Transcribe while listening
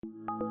So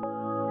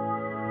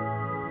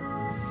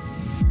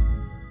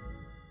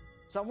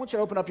I want you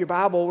to open up your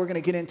Bible. We're going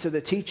to get into the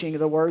teaching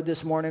of the Word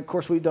this morning. Of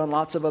course, we've done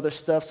lots of other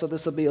stuff, so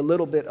this will be a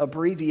little bit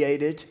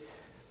abbreviated.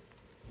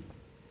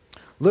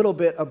 But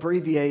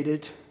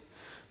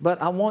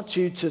I want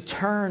you to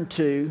turn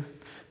to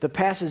the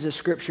passage of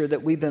Scripture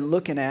that we've been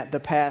looking at the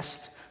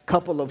past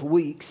couple of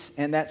weeks,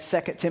 and that's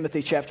 2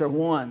 Timothy chapter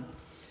 1.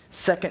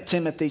 2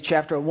 Timothy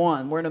chapter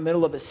 1. We're in the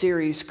middle of a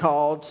series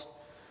called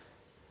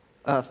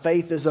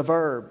Faith is a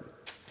Verb.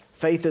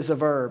 Faith is a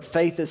verb.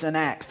 Faith is an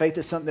act. Faith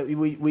is something that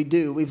we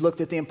do. We've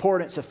looked at the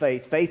importance of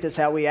faith. Faith is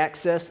how we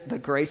access the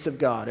grace of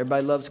God.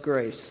 Everybody loves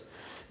grace.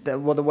 The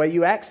way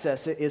you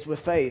access it is with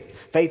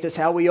faith. Faith is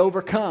how we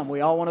overcome.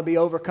 We all want to be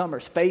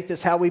overcomers. Faith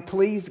is how we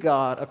please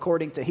God,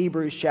 according to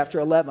Hebrews chapter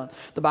 11.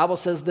 The Bible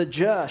says the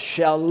just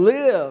shall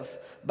live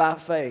by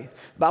faith.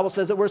 The Bible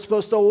says that we're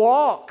supposed to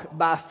walk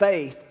by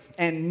faith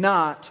and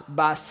not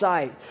by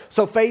sight.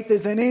 So faith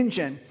is an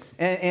engine.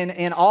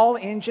 And all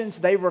engines,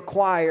 they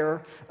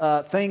require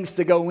things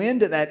to go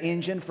into that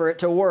engine for it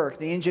to work.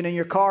 The engine in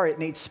your car, it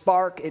needs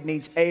spark, it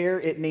needs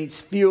air, it needs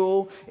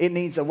fuel, it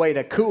needs a way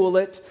to cool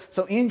it.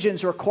 So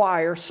engines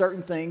require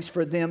certain things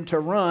for them to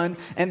run.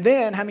 And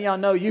then, how many of y'all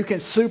know you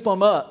can soup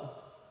them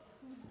up?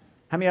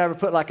 How many of y'all ever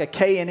put like a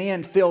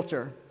K&N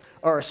filter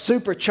or a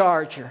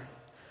supercharger?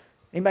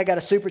 Anybody got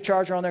a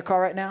supercharger on their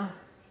car right now?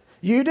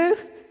 You do?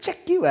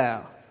 Check you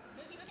out.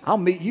 I'll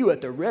meet you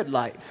at the red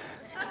light.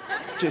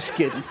 Just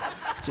kidding.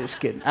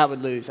 I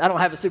would lose. I don't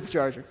have a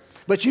supercharger.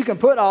 But you can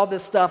put all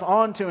this stuff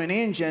onto an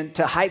engine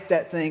to hype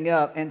that thing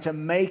up and to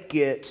make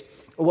it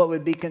what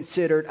would be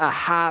considered a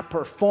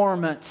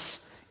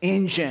high-performance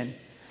engine.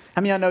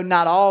 I mean, I know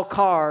not all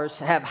cars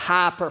have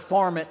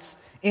high-performance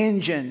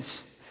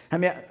engines. I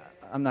mean,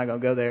 I'm not going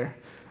to go there.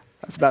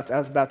 I was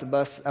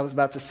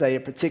about to say a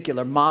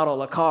particular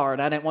model of car,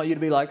 and I didn't want you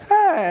to be like,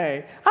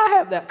 hey, I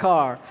have that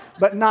car.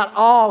 But not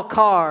all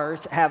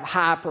cars have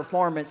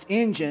high-performance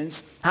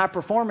engines.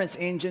 High-performance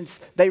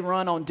engines, they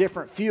run on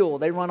different fuel.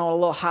 They run on a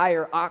little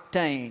higher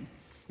octane.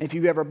 If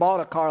you ever bought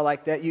a car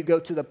like that, you go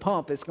to the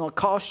pump. It's going to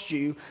cost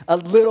you a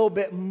little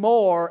bit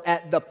more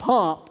at the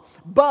pump,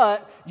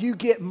 but you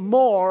get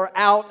more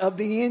out of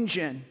the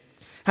engine.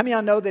 How many of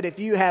y'all know that if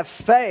you have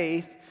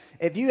faith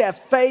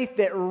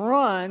that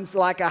runs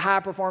like a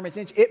high-performance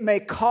engine, it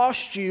may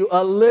cost you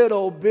a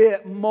little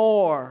bit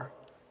more.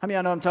 How many of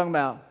y'all know what I'm talking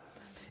about?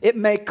 It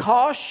may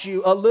cost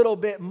you a little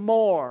bit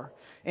more.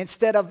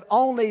 Instead of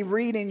only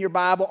reading your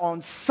Bible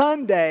on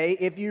Sunday,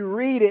 if you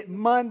read it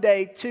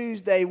Monday,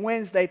 Tuesday,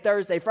 Wednesday,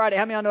 Thursday, Friday,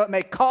 how many of y'all know it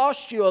may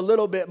cost you a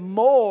little bit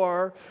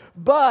more,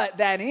 but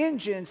that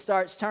engine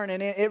starts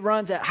turning in. It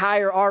runs at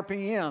higher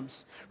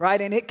RPMs,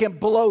 right? And it can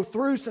blow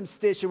through some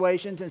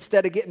situations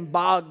instead of getting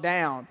bogged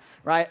down,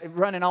 right?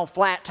 Running on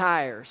flat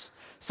tires.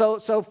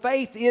 So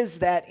faith is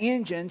that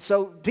engine.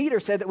 So Peter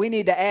said that we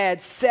need to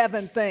add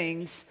 7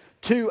 things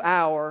to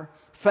our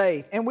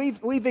faith. And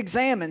we've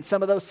examined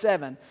some of those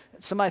 7.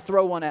 Somebody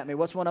throw one at me.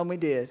 What's one of them we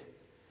did?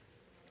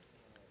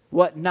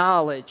 What?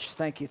 Knowledge.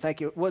 Thank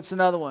you. What's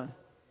another one?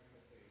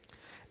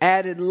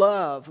 Added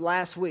love.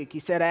 Last week he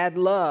said add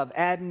love,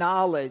 add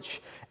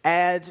knowledge,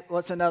 add,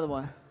 what's another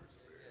one?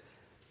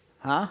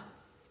 Huh?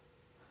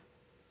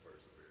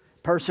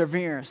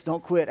 Perseverance.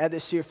 Don't quit. Add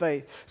this to your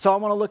faith. So I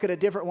want to look at a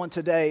different one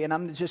today, and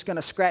I'm just going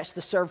to scratch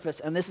the surface,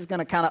 and this is going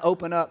to kind of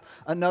open up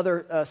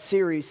another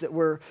series that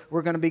we're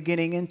going to be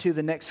getting into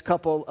the next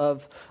couple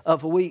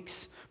of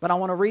weeks. But I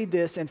want to read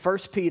this in 1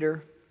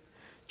 Peter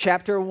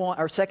chapter 1,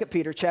 or 2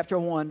 Peter chapter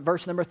 1,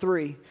 verse number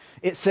 3.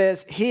 It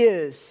says,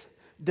 His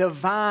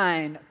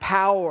divine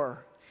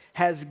power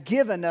has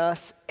given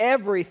us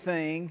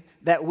everything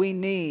that we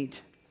need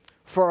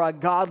for a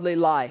godly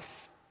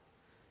life.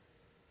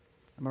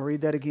 I'm going to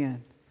read that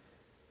again.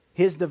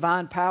 His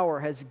divine power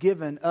has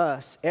given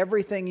us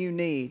everything you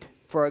need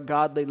for a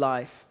godly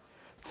life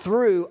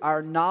through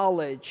our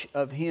knowledge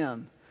of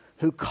Him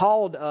who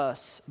called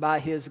us by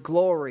His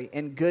glory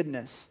and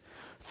goodness.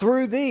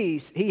 Through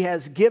these, He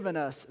has given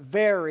us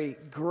very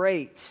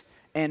great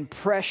and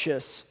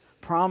precious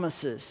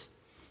promises,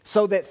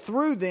 so that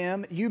through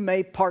them you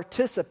may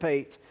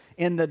participate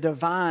in the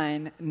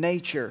divine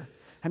nature.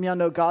 How many of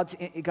y'all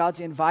know God's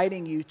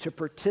inviting you to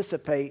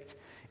participate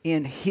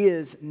in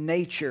His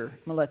nature?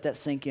 I'm going to let that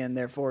sink in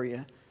there for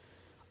you.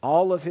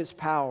 All of His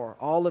power,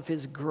 all of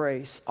His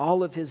grace,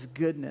 all of His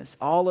goodness,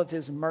 all of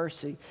His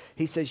mercy.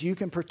 He says you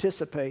can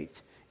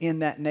participate in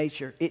that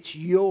nature. It's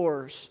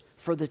yours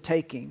for the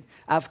taking.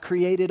 I've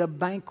created a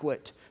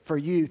banquet for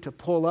you to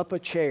pull up a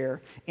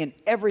chair in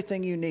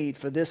everything you need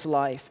for this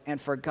life and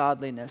for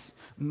godliness.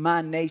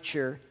 My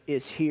nature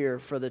is here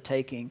for the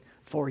taking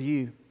for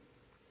you.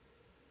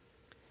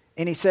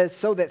 And he says,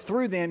 so that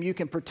through them you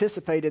can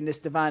participate in this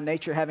divine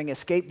nature, having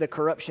escaped the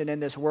corruption in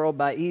this world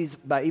by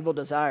evil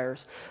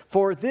desires.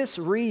 For this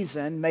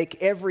reason,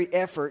 make every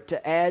effort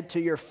to add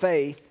to your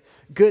faith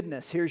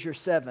goodness, here's your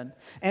 7.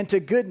 And to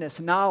goodness,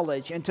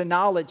 knowledge. And to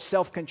knowledge,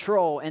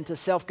 self-control. And to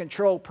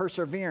self-control,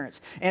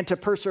 perseverance. And to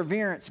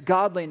perseverance,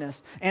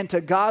 godliness. And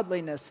to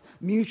godliness,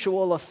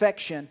 mutual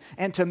affection.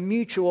 And to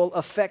mutual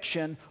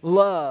affection,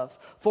 love.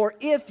 For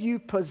if you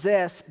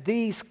possess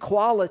these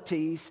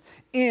qualities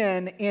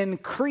in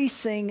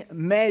increasing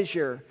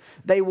measure,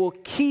 they will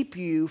keep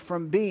you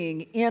from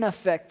being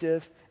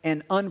ineffective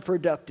and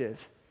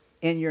unproductive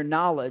in your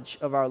knowledge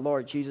of our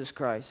Lord Jesus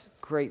Christ.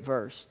 Great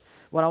verse.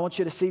 What I want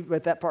you to see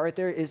with that part right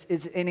there is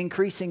an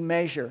increasing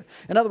measure.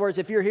 In other words,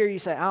 if you're here, you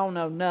say, I don't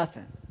know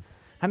nothing.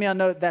 How many of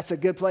y'all know that's a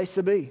good place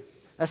to be?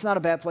 That's not a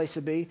bad place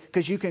to be,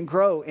 because you can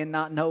grow in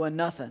not knowing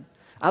nothing.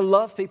 I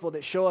love people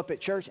that show up at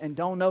church and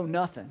don't know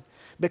nothing,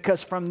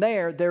 because from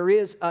there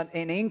is an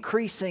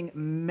increasing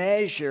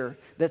measure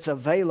that's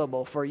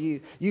available for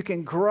you. You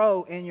can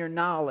grow in your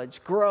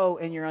knowledge, grow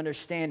in your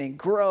understanding,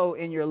 grow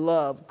in your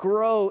love,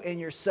 grow in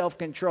your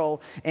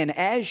self-control. And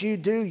as you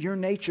do, your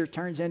nature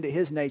turns into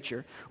His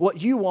nature.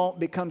 What you want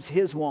becomes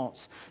His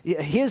wants.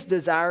 His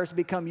desires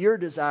become your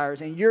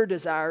desires, and your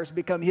desires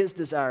become His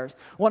desires.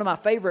 One of my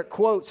favorite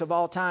quotes of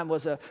all time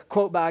was a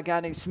quote by a guy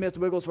named Smith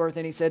Wigglesworth,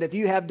 and he said, if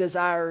you have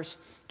desires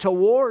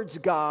towards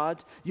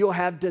God, you'll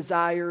have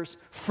desires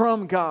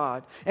from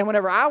God. And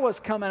whenever I was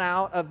coming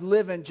out of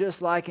living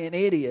just like an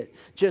idiot,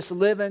 just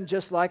living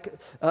just like,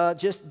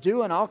 just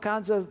doing all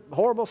kinds of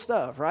horrible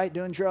stuff, right?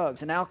 Doing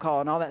drugs and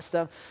alcohol and all that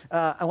stuff.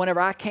 Whenever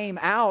I came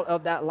out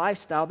of that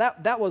lifestyle,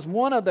 that was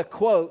one of the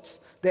quotes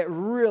that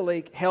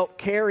really helped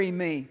carry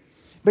me.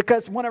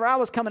 Because whenever I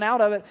was coming out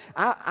of it,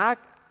 I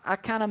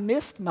kind of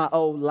missed my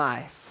old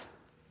life.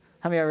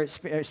 How many ever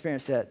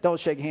experienced that? Don't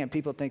shake your hand.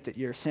 People think that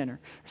you're a sinner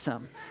or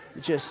something.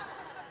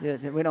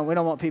 We don't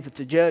want people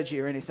to judge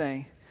you or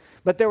anything.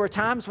 But there were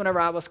times whenever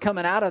I was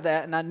coming out of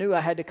that, and I knew I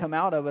had to come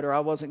out of it, or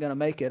I wasn't going to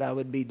make it. I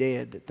would be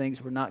dead. That things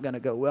were not going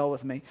to go well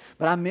with me.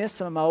 But I missed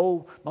some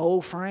of my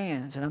old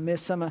friends, and I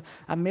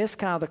missed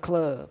kind of the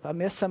club. I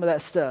missed some of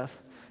that stuff.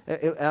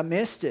 I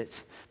missed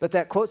it. But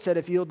that quote said,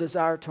 if you'll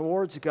desire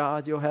towards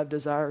God, you'll have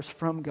desires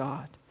from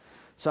God.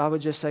 So I would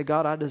just say,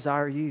 God, I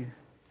desire you.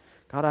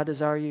 God, I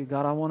desire you.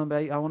 God, I want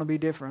to be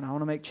different. I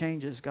want to make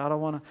changes. God, I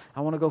want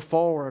to go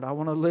forward. I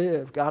want to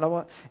live.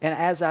 God, and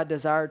as I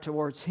desired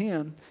towards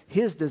Him,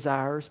 His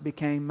desires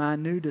became my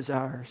new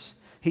desires.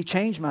 He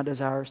changed my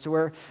desires to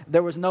where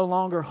there was no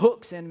longer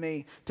hooks in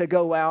me to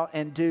go out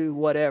and do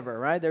whatever,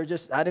 right?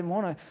 I didn't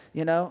want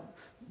to,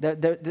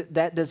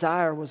 that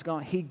desire was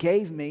gone. He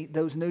gave me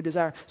those new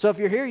desires. So if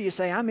you're here, you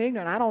say, I'm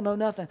ignorant. I don't know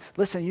nothing.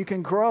 Listen, you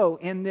can grow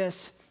in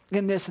this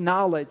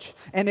knowledge,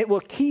 and it will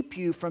keep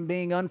you from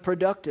being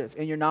unproductive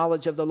in your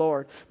knowledge of the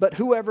Lord. But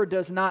whoever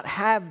does not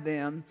have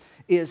them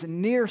is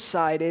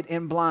nearsighted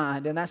and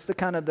blind. And that's the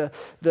kind of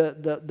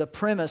the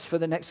premise for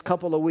the next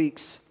couple of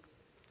weeks.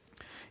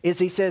 Is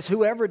he says,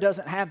 whoever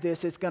doesn't have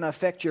this, it's going to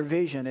affect your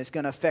vision. It's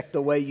going to affect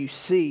the way you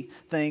see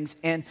things.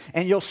 And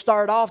you'll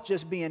start off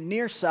just being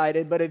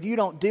nearsighted, but if you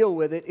don't deal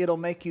with it, it'll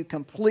make you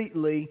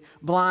completely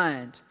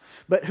blind.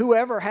 But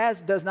whoever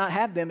does not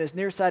have them is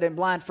nearsighted and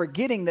blind,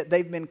 forgetting that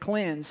they've been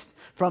cleansed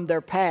from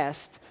their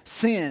past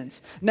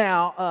sins.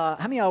 Now,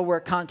 how many of y'all wear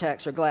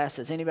contacts or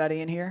glasses?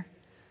 Anybody in here?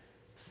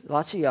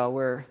 Lots of y'all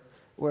wear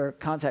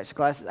contacts,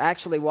 glasses. I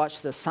actually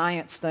watched the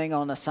science thing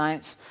on the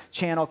Science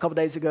Channel a couple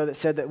days ago that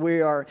said that we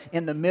are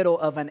in the middle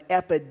of an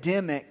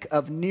epidemic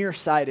of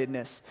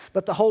nearsightedness.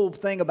 But the whole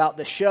thing about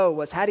the show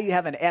was, how do you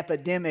have an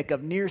epidemic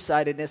of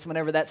nearsightedness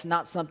whenever that's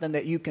not something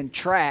that you can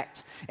track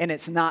and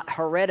it's not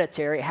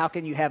hereditary? How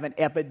can you have an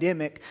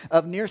epidemic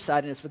of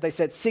nearsightedness? But they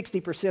said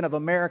 60% of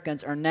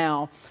Americans are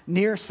now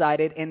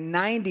nearsighted, and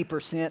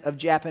 90% of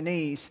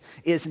Japanese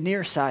is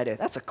nearsighted.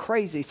 That's a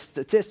crazy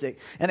statistic.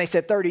 And they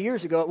said 30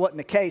 years ago it wasn't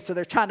the case. So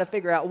they're trying to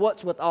figure out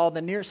what's with all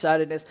the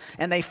nearsightedness,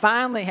 and they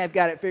finally have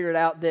got it figured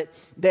out that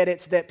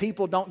it's that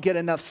people don't get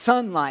enough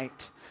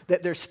sunlight,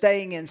 that they're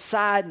staying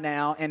inside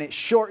now, and it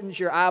shortens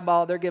your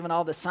eyeball. They're giving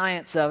all the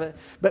science of it,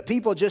 but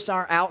people just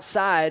aren't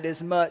outside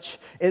as much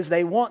as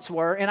they once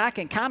were, and I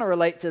can kind of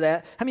relate to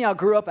that. How many of y'all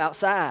grew up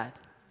outside?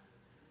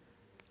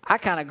 I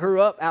kind of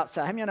grew up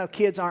outside. How many of y'all know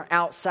kids aren't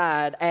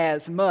outside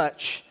as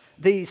much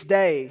these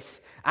days?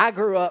 I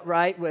grew up,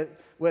 right,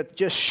 with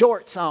just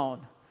shorts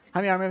on.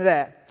 How many of y'all remember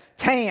that?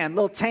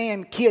 Little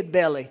tan kid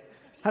belly.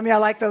 How many of y'all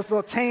like those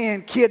little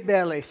tan kid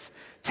bellies?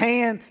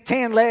 Tan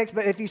legs,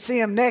 but if you see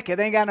them naked,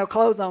 they ain't got no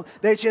clothes on.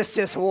 They're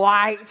just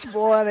white,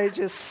 boy. They're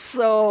just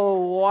so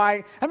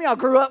white. How many of y'all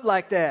grew up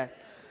like that?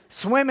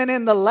 Swimming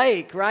in the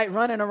lake, right?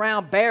 Running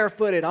around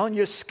barefooted on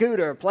your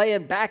scooter,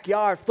 playing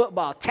backyard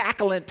football,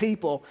 tackling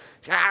people,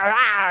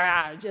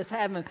 just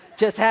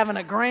having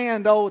a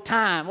grand old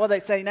time. What they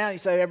say now, you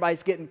say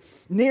everybody's getting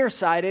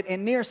nearsighted,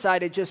 and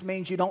nearsighted just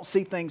means you don't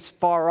see things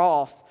far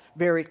off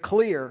very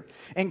clear.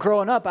 And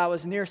growing up, I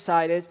was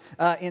nearsighted.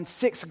 In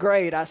 6th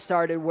grade, I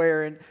started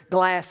wearing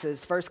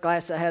glasses. First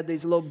class, I had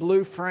these little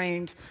blue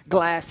framed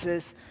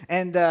glasses.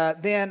 And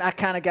then I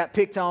kind of got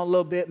picked on a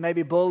little bit,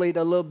 maybe bullied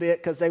a little bit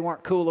because they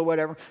weren't cool or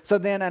whatever. So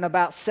then in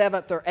about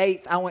 7th or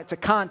 8th, I went to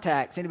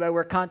contacts. Anybody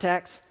wear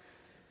contacts?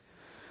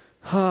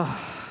 Oh,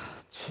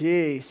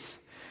 jeez.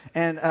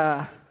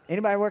 And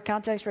anybody wear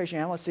contacts? Raise your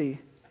hand. I want to see.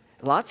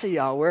 Lots of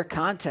y'all wear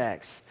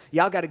contacts.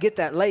 Y'all got to get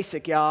that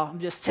LASIK, y'all. I'm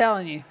just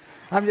telling you.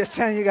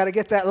 You got to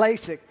get that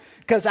LASIK.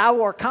 Because I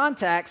wore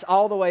contacts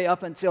all the way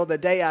up until the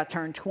day I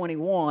turned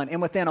 21.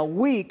 And within a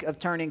week of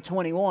turning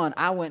 21,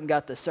 I went and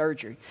got the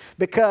surgery.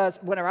 Because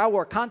whenever I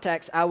wore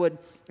contacts,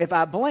 if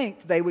I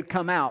blinked, they would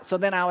come out. So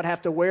then I would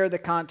have to wear the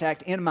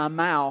contact in my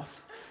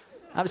mouth.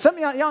 Some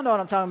of y'all know what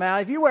I'm talking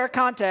about. If you wear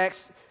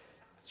contacts,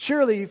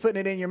 surely you've put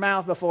it in your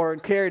mouth before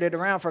and carried it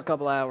around for a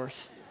couple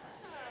hours.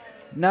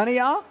 None of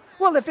y'all?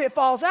 Well, if it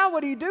falls out,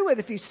 what do you do with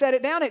it? If you set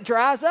it down, it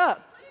dries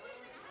up.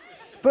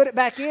 Put it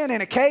back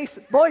in a case.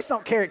 Boys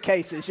don't carry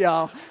cases,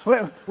 y'all.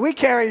 We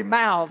carry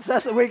mouths.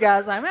 That's what we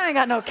guys like. Man, I ain't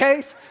got no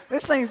case.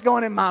 This thing's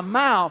going in my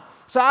mouth.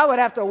 So I would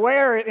have to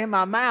wear it in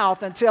my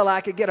mouth until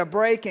I could get a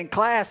break in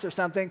class or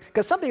something.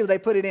 Because some people, they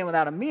put it in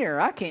without a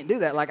mirror. I can't do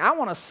that. Like, I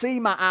want to see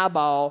my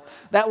eyeball.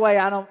 That way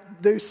I don't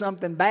do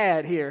something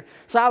bad here.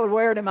 So I would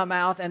wear it in my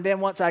mouth. And then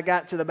once I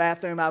got to the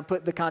bathroom, I would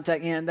put the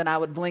contact in. Then I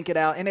would blink it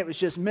out. And it was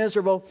just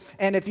miserable.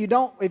 And if you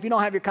don't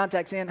have your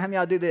contacts in, how many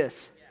of y'all do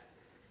this?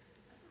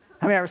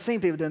 I mean, I've seen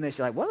people doing this.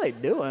 You're like, what are they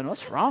doing?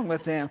 What's wrong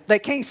with them? They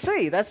can't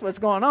see. That's what's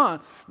going on.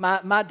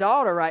 My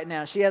daughter right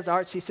now, she has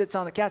art. She sits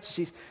on the couch.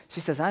 She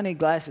says, I need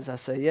glasses. I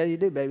say, yeah, you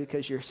do, baby,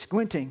 because you're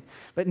squinting.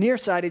 But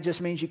nearsighted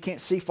just means you can't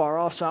see far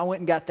off. So I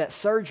went and got that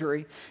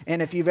surgery.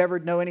 And if you've ever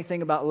know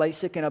anything about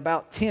LASIK, in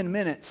about 10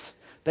 minutes,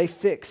 they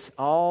fix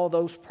all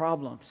those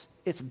problems.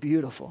 It's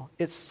beautiful.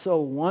 It's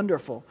so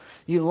wonderful.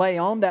 You lay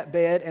on that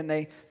bed and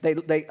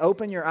they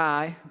open your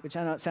eye, which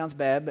I know it sounds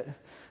bad,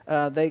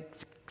 but they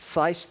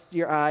slice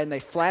your eye and they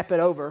flap it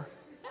over.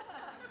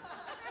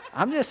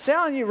 I'm just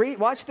telling you,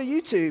 watch the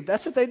YouTube.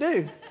 That's what they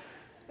do.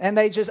 And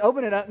they just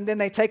open it up and then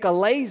they take a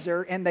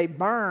laser and they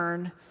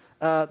burn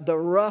the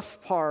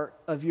rough part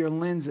of your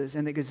lenses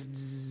and it goes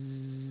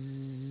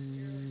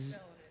zzz.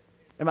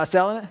 Am I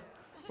selling it?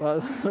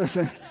 Well,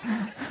 listen.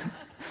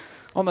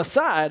 On the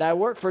side, I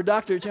work for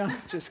Dr. John.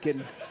 Just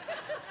kidding.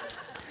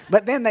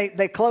 But then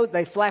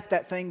they flap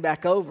that thing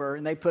back over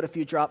and they put a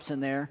few drops in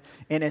there.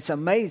 And it's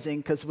amazing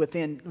because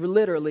within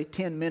literally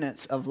 10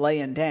 minutes of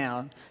laying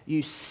down,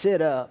 you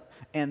sit up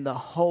and the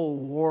whole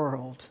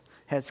world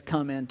has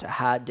come into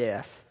high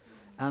def.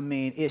 I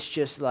mean,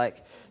 it's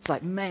like,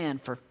 man,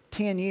 for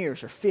 10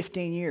 years or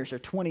 15 years or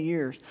 20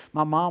 years,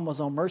 my mom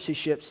was on mercy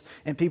ships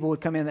and people would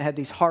come in that had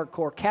these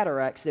hardcore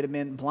cataracts that had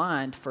been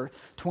blind for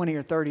 20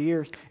 or 30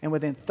 years. And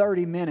within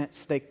 30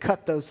 minutes, they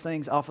cut those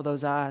things off of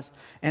those eyes.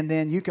 And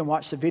then you can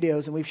watch the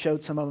videos, and we've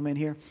showed some of them in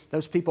here.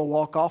 Those people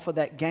walk off of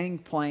that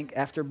gangplank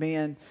after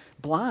being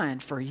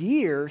blind for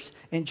years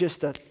in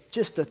just a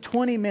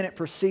 20-minute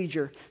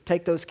procedure,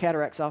 take those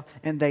cataracts off,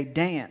 and they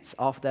dance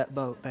off that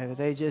boat, baby.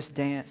 They just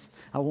dance.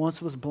 I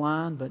once was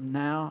blind, but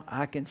now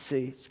I can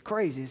see. It's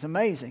crazy. It's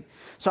amazing.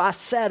 So I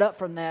sat up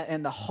from that,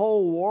 and the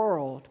whole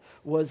world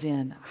was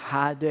in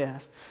high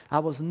def. I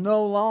was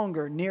no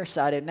longer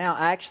nearsighted. Now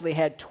I actually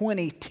had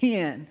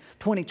 20/10.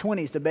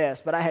 20/20 is the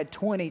best, but I had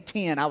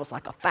 20/10. I was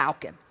like a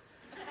falcon.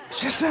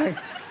 It's just like...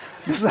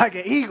 It's like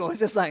an eagle. It's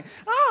just like,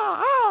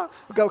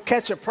 go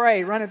catch a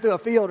prey running through a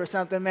field or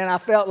something, man. I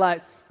felt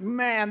like,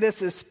 man,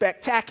 this is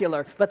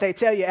spectacular. But they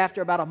tell you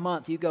after about a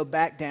month, you go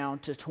back down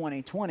to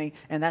 20/20,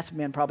 and that's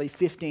been probably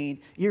 15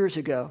 years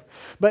ago.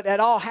 But it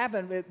all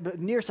happened with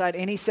nearsighted.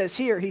 And he says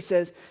here, he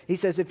says,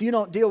 if you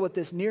don't deal with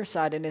this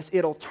nearsightedness,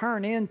 it'll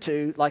turn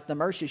into, like the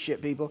mercy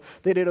ship people,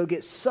 that it'll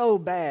get so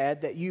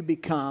bad that you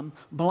become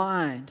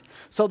blind.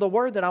 So the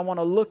word that I want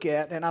to look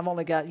at, and I've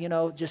only got,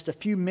 just a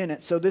few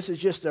minutes, so this is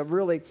just a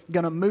really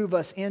going to move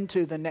us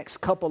into the next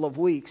couple of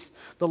weeks.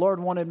 The Lord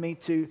wanted me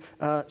to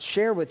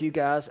share with you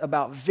guys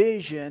about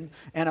vision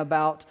and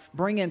about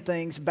bringing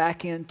things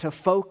back into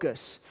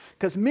focus.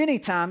 Because many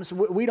times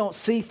we don't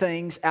see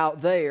things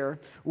out there.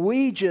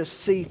 We just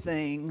see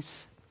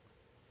things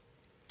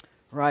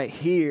right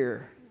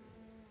here.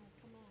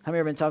 How many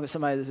ever been talking to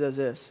somebody that does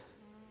this?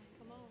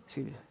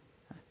 Excuse me.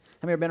 How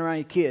many ever been around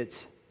your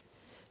kids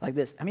like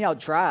this? How many of y'all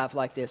drive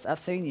like this? I've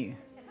seen you.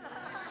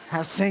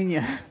 I've seen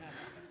you.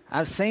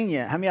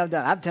 How many of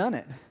y'all have done it? I've done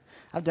it.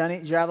 I've done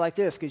it. You drive like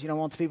this because you don't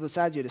want the people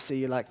beside you to see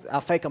you. Like, I'll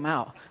fake them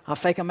out. I'll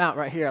fake them out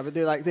right here. I would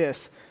do like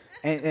this.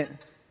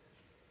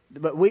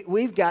 But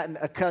we've gotten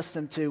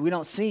accustomed to, we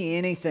don't see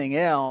anything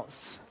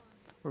else.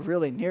 We're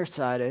really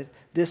nearsighted.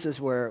 This is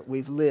where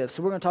we've lived.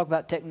 So we're going to talk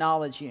about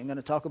technology. I'm going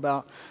to talk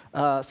about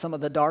some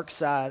of the dark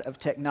side of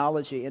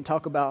technology and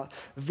talk about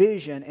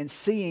vision and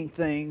seeing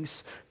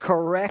things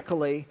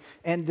correctly.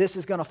 And this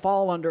is going to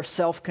fall under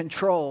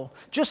self-control.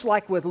 Just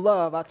like with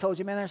love, I told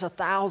you, man, there's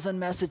 1,000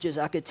 messages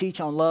I could teach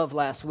on love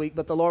last week,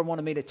 but the Lord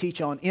wanted me to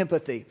teach on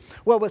empathy.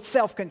 Well, with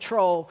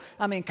self-control,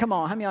 I mean, come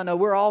on. How many of y'all know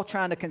we're all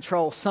trying to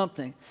control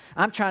something?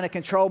 I'm trying to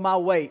control my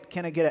weight.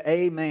 Can I get an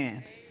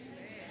amen?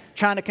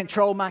 Trying to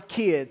control my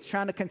kids,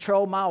 trying to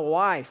control my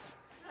wife.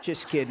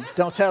 Just kidding.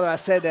 Don't tell her I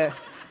said that.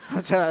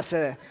 Don't tell her I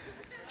said that.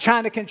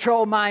 Trying to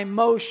control my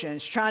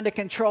emotions, trying to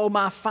control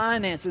my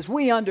finances.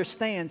 We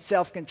understand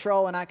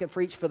self-control, and I could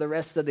preach for the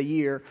rest of the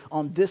year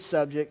on this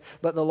subject,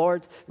 but the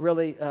Lord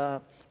really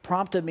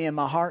prompted me in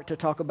my heart to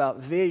talk about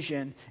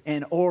vision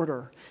and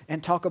order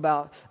and talk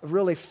about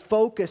really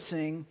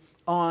focusing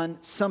on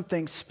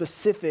something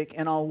specific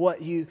and on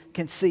what you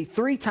can see.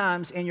 3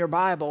 times in your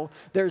Bible,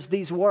 there's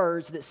these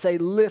words that say,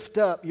 lift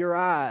up your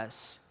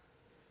eyes.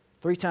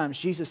 3 times.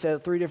 Jesus said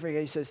it 3 different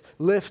ways. He says,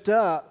 lift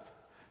up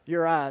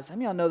your eyes. How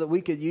many of y'all know that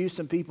we could use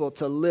some people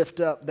to lift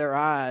up their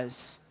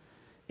eyes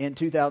in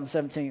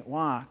 2017?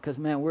 Why? Because,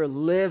 man, we're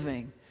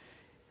living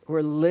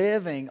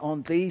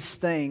on these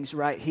things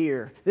right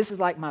here. This is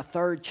like my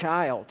 3rd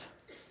child.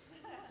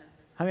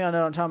 How many of y'all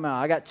know what I'm talking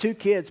about? I got 2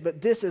 kids, but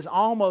this is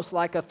almost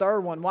like a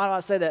 3rd one. Why do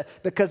I say that?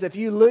 Because if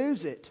you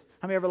lose it,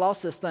 how many ever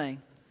lost this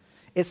thing?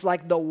 It's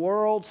like the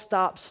world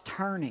stops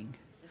turning.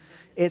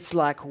 It's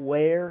like,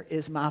 where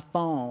is my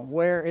phone?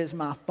 Where is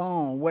my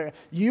phone? Where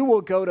you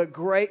will go to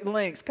great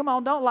lengths. Come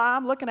on, don't lie.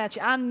 I'm looking at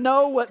you. I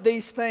know what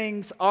these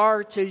things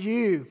are to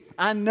you.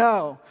 I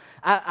know.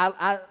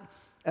 I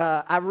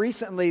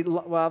recently,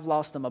 well, I've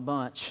lost them a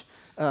bunch,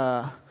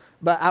 but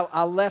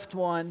I left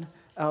one.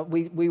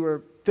 We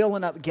were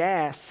filling up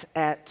gas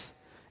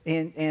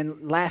in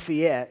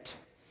Lafayette,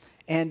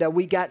 and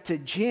we got to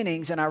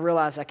Jennings, and I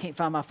realized I can't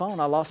find my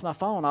phone. I lost my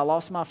phone. How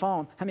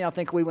many of y'all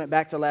think we went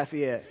back to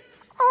Lafayette?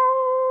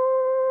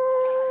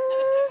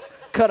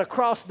 Cut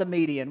across the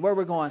median. Where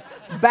we're going?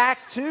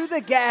 Back to the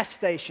gas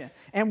station.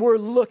 And we're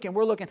looking.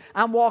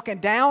 I'm walking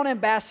down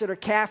Ambassador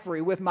Caffrey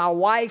with my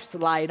wife's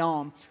light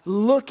on,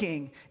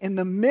 looking in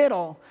the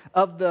middle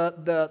of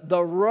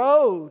the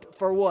road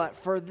for what?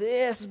 For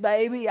this,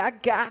 baby. I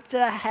got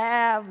to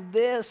have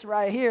this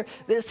right here.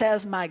 This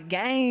has my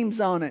games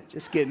on it.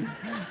 Just kidding.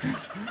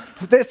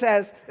 This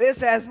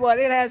has what?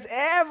 It has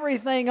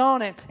everything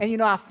on it.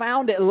 And I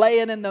found it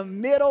laying in the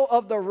middle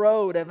of the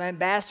road of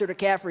Ambassador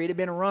Caffrey. It had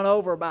been run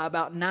over by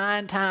about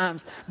 9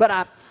 times.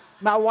 But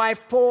my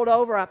wife pulled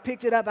over, I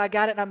picked it up, I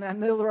got it, and I'm in the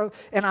middle of the road,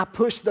 and I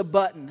pushed the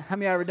button. How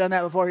many of you ever done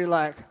that before? You're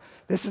like,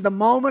 this is the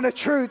moment of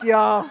truth,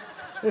 y'all.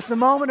 This is the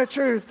moment of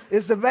truth.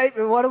 It's the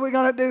baby. What are we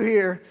going to do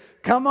here?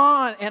 Come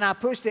on. And I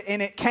pushed it, and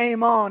it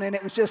came on, and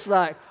it was just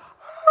like,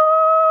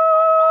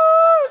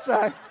 oh, it's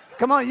like,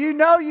 come on,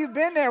 you've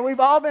been there. We've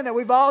all been there.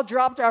 We've all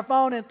dropped our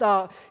phone and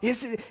thought,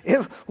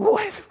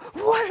 what?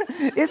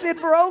 Is it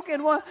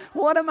broken?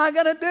 What am I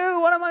going to do?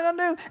 What am I going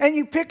to do? And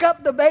you pick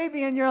up the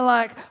baby and you're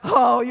like,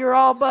 oh, you're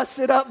all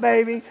busted up,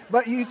 baby.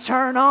 But you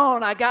turn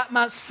on. I got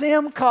my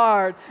SIM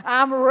card.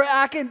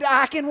 I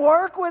can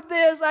work with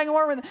this. I can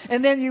work with it.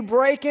 And then you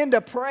break into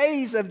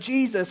praise of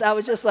Jesus. I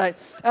was like,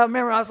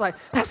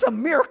 that's a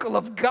miracle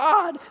of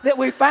God that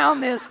we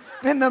found this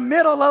in the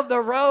middle of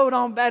the road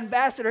on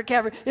Ambassador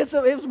Caffrey. It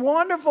was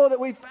wonderful that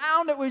we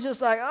found it. We're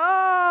just like,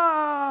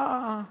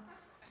 ah.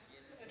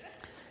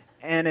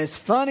 And as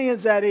funny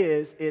as that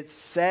is, it's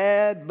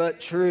sad but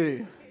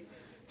true.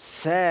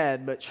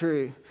 Sad but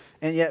true.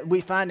 And yet we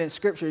find in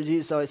Scripture,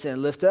 Jesus always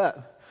saying, lift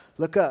up,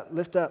 look up,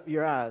 lift up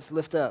your eyes,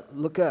 lift up,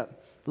 look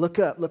up, look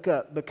up, look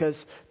up.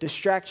 Because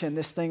distraction,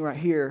 this thing right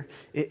here,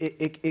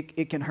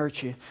 it can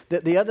hurt you.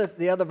 The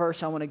other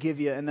verse I want to give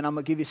you, and then I'm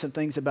going to give you some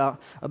things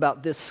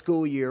about this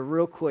school year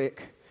real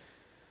quick,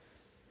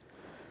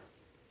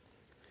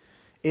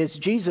 is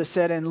Jesus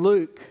said in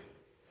Luke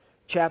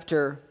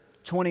chapter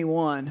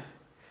 21,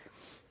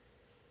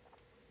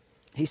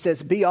 he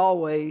says, be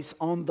always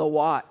on the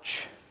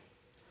watch,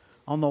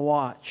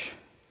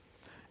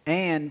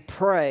 and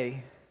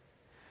pray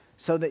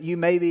so that you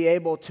may be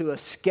able to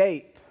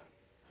escape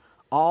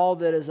all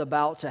that is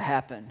about to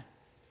happen.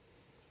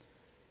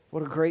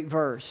 What a great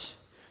verse.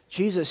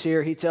 Jesus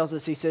here, he tells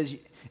us, he says,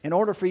 in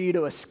order for you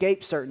to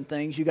escape certain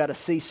things, you got to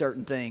see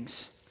certain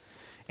things.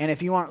 And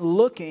if you aren't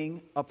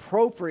looking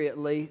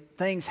appropriately,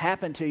 things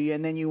happen to you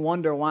and then you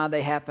wonder why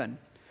they happen.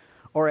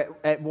 Or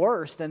at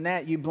worse than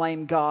that, you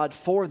blame God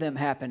for them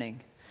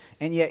happening.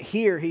 And yet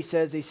here he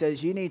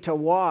says you need to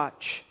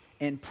watch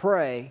and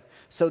pray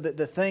so that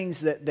the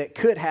things that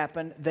could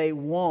happen, they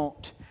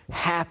won't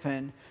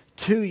happen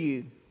to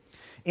you.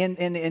 In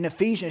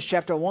Ephesians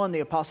chapter 1,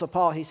 the Apostle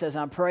Paul, he says,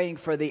 I'm praying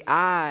for the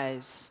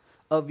eyes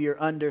of your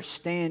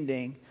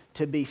understanding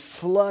to be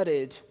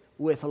flooded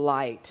with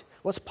light.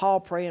 What's Paul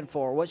praying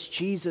for? What's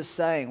Jesus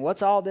saying?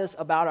 What's all this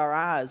about our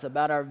eyes,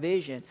 about our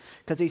vision?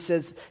 Because he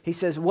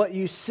says what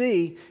you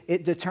see,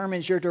 it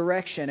determines your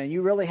direction. And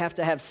you really have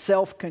to have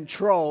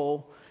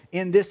self-control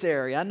in this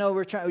area. I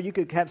know you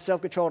could have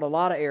self-control in a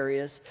lot of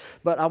areas,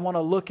 but I want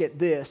to look at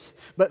this.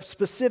 But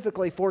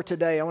specifically for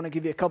today, I want to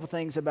give you a couple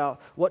things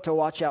about what to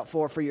watch out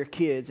for your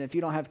kids. And if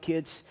you don't have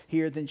kids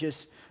here, then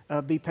just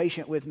be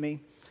patient with me.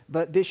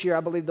 But this year,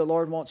 I believe the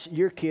Lord wants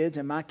your kids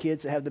and my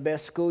kids to have the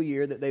best school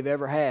year that they've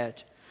ever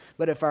had.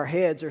 But if our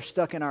heads are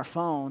stuck in our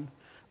phone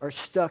or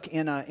stuck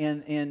in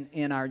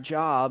our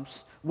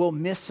jobs, we'll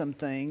miss some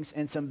things,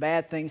 and some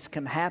bad things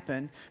can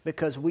happen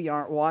because we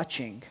aren't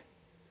watching.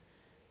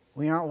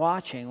 We aren't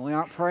watching. We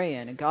aren't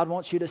praying, and God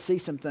wants you to see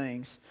some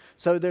things.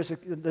 So there's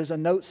a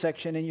note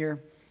section in your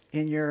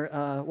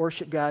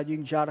worship guide. You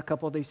can jot a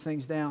couple of these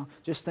things down,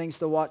 just things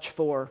to watch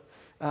for.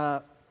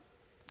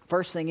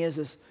 First thing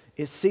is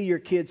see your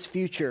kids'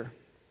 future.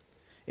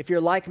 If you're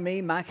like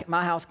me, my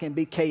house can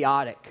be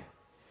chaotic.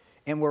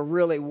 and we're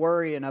really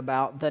worrying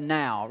about the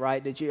now,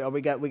 right?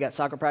 We got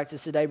soccer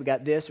practice today. We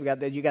got this. We got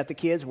that. You got the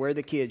kids. Where are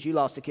the kids? You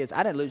lost the kids.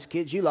 I didn't lose the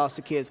kids. You lost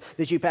the kids.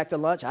 Did you pack the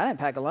lunch? I didn't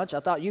pack the lunch. I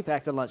thought you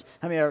packed the lunch.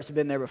 How many of us have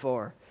been there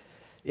before?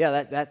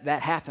 Yeah,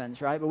 that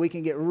happens, right? But we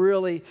can get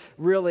really,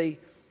 really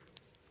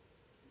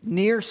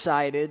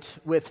nearsighted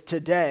with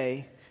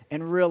today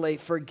and really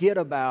forget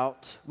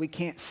about, we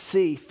can't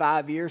see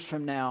 5 years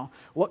from now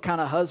what kind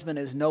of husband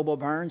is Noble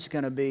Burns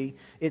going to be.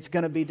 It's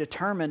going to be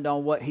determined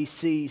on what he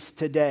sees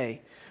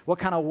today. What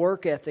kind of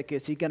work ethic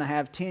is he going to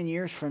have 10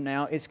 years from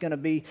now? It's going to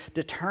be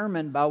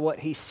determined by what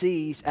he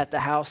sees at the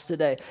house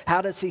today.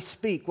 How does he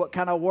speak? What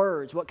kind of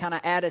words? What kind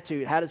of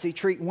attitude? How does he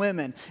treat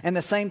women? And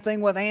the same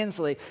thing with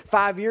Ansley.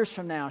 5 years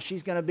from now,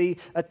 she's going to be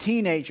a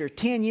teenager.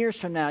 10 years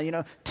from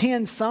now,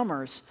 10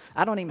 summers.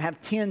 I don't even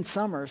have 10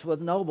 summers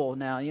with Noble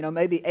now.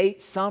 Maybe 8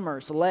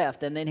 summers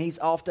left, and then he's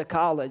off to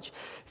college.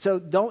 So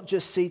don't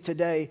just see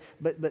today,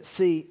 but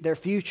see their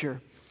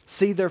future.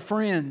 See their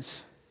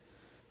friends.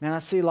 Man, I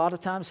see a lot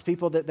of times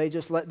people that they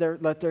just let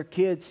their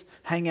kids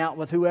hang out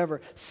with whoever.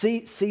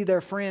 See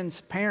their friends'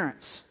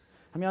 parents.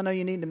 I mean, I know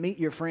you need to meet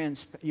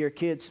your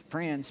kids'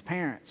 friends'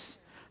 parents.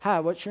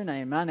 Hi, what's your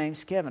name? My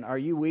name's Kevin. Are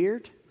you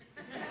weird?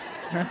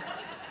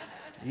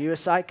 You a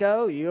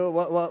psycho?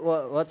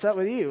 What's up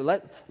with you?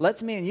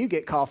 Let's me and you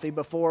get coffee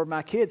before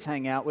my kids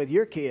hang out with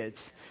your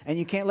kids. And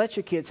you can't let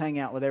your kids hang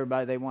out with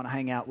everybody they want to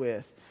hang out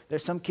with.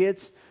 There's some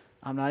kids,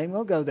 I'm not even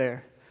going to go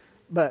there.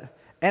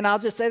 And I'll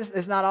just say this,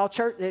 it's not all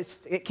church,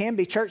 it can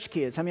be church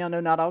kids. How many of y'all know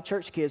not all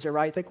church kids are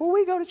right? You think, well,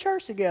 we go to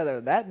church together.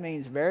 That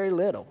means very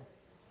little.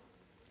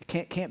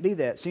 It can't be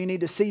that. So you need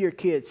to see your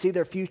kids, see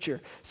their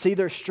future, see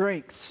their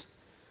strengths,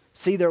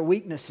 see their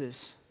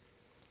weaknesses.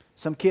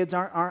 Some kids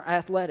aren't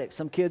athletic.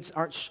 Some kids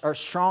are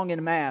strong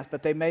in math,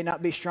 but they may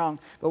not be strong.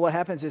 But what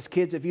happens is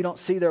kids, if you don't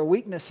see their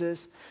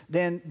weaknesses,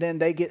 then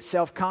they get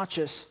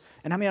self-conscious.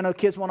 And how many of y'all know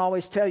kids won't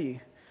always tell you?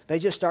 They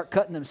just start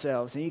cutting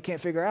themselves, and you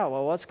can't figure out,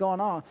 well, what's going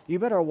on? You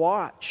better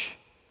watch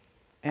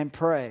and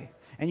pray.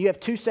 And you have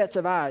 2 sets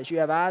of eyes. You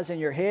have eyes in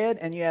your head,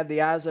 and you have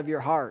the eyes of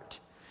your heart.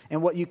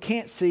 And what you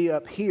can't see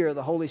up here,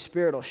 the Holy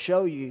Spirit will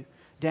show you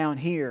down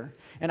here.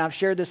 And I've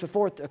shared this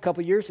before. A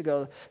couple years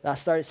ago, I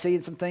started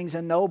seeing some things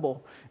in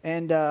Noble,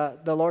 and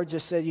the Lord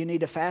just said, you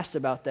need to fast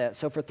about that.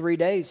 So for 3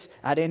 days,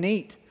 I didn't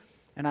eat.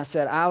 And I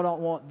said, I don't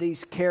want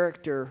these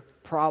character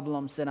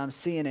problems that I'm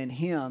seeing in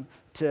him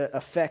to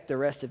affect the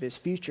rest of his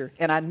future.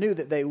 And I knew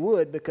that they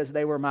would because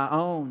they were my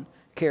own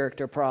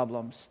character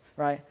problems,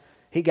 right?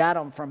 He got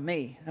them from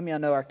me. I mean, I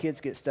know our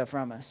kids get stuff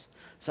from us.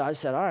 So I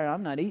said, all right,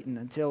 I'm not eating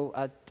until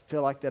I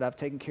feel like that I've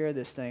taken care of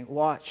this thing.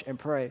 Watch and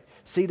pray.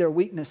 See their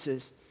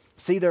weaknesses.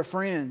 See their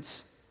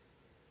friends.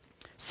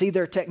 See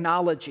their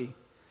technology.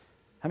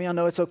 I mean, I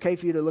know it's okay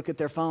for you to look at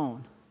their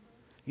phone.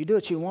 You do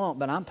what you want,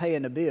 but I'm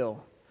paying the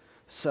bill.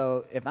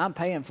 So if I'm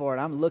paying for it,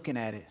 I'm looking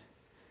at it.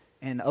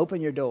 And open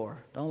your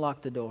door. Don't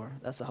lock the door.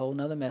 That's a whole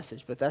nother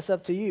message. But that's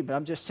up to you. But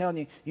I'm just telling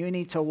you, you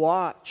need to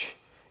watch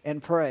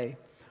and pray.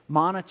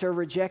 Monitor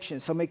rejection.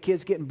 So many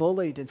kids getting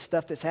bullied and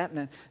stuff that's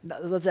happening.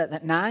 What's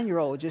that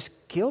 9-year-old just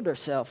killed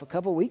herself a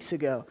couple weeks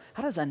ago.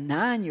 How does a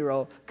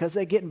 9-year-old, because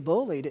they're getting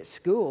bullied at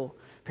school,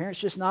 parents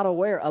just not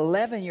aware.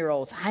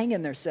 11-year-olds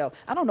hanging themselves.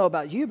 I don't know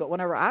about you, but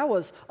whenever I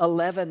was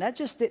 11, that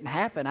just didn't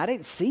happen. I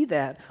didn't see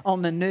that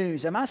on the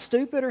news. Am I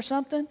stupid or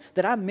something?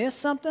 Did I miss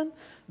something?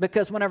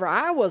 Because whenever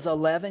I was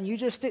 11, you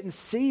just didn't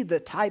see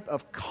the type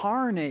of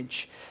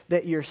carnage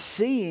that you're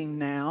seeing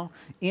now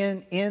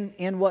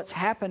in what's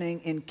happening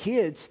in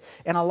kids.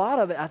 And a lot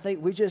of it, I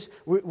think we're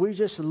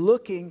just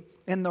looking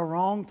in the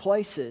wrong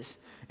places.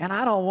 And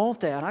I don't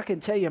want that. I can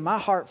tell you my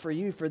heart for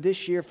you for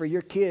this year, for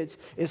your kids,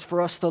 is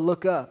for us to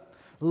look up.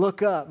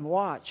 Look up and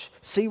watch,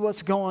 see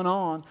what's going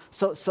on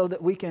so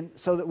that we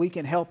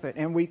can help it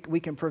and we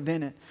can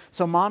prevent it.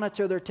 So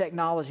monitor their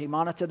technology,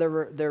 monitor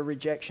their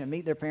rejection,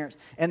 meet their parents.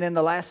 And then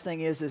the last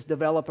thing is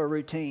develop a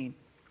routine.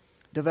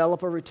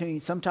 Develop a routine.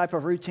 Some type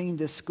of routine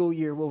this school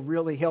year will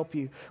really help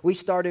you. We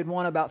started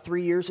one about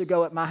 3 years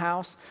ago at my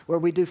house where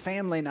we do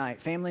family night.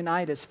 Family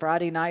night is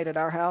Friday night at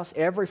our house.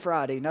 Every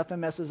Friday. Nothing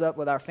messes up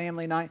with our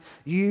family night.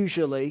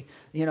 Usually,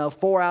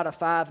 4 out of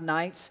 5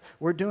 nights,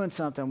 we're doing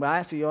something. Well, I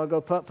ask you want to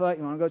go putt-putt?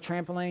 You want to go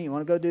trampoline? You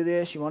want to go do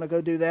this? You want to go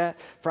do that?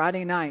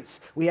 Friday nights,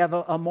 we have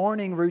a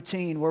morning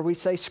routine where we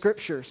say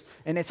scriptures.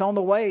 And it's on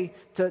the way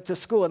to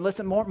school. And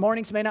listen,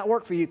 mornings may not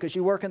work for you because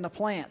you work in the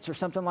plants or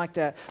something like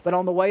that. But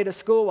on the way to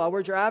school, while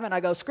we're driving, I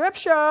go,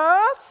 scriptures.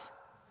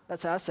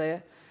 That's how I say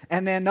it.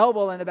 And then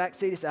Noble in the back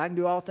seat, he said, I can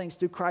do all things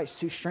through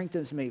Christ who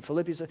strengthens me.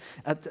 Philippians,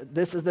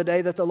 this is the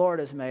day that the Lord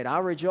has made.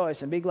 I'll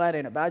rejoice and be glad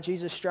in it. By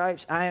Jesus'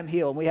 stripes, I am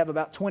healed. And we have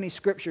about 20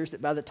 scriptures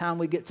that by the time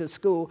we get to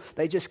school,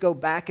 they just go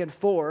back and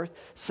forth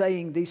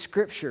saying these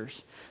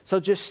scriptures. So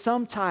just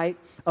some type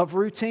of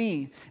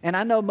routine. And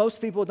I know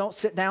most people don't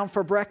sit down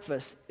for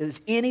breakfast.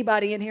 Does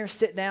anybody in here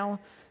sit down?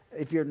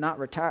 If you're not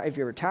retired, if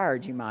you're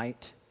retired, you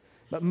might.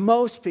 But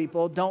most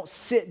people don't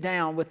sit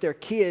down with their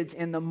kids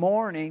in the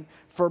morning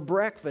for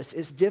breakfast.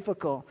 It's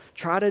difficult.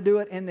 Try to do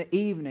it in the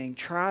evening.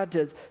 Try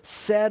to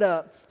set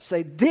up,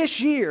 say,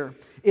 this year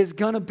is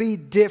going to be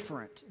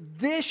different.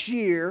 This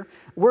year,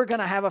 we're going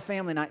to have a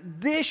family night.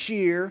 This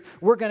year,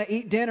 we're going to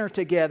eat dinner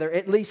together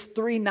at least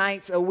 3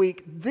 nights a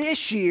week.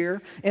 This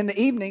year, in the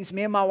evenings,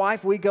 me and my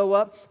wife, we go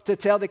up to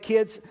tell the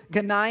kids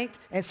goodnight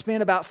and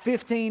spend about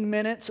 15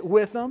 minutes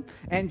with them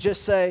and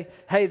just say,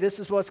 hey, this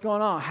is what's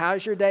going on.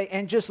 How's your day?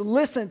 And just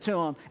listen to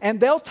them. And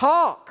they'll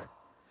talk.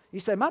 You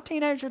say, my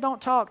teenager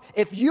don't talk.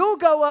 If you'll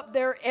go up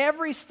there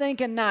every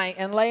stinking night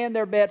and lay in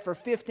their bed for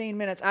 15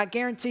 minutes, I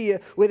guarantee you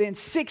within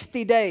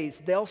 60 days,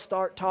 they'll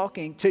start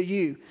talking to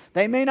you.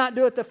 They may not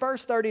do it the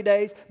first 30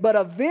 days, but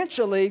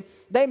eventually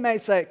they may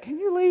say, can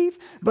you leave?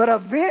 But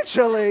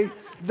eventually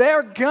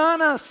they're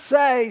gonna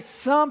say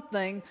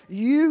something.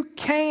 You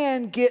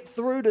can get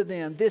through to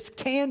them. This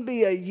can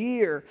be a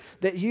year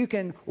that you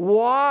can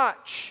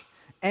watch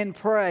and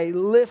pray.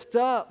 Lift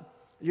up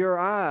your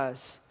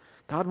eyes.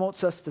 God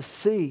wants us to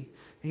see.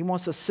 He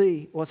wants to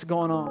see what's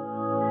going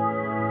on.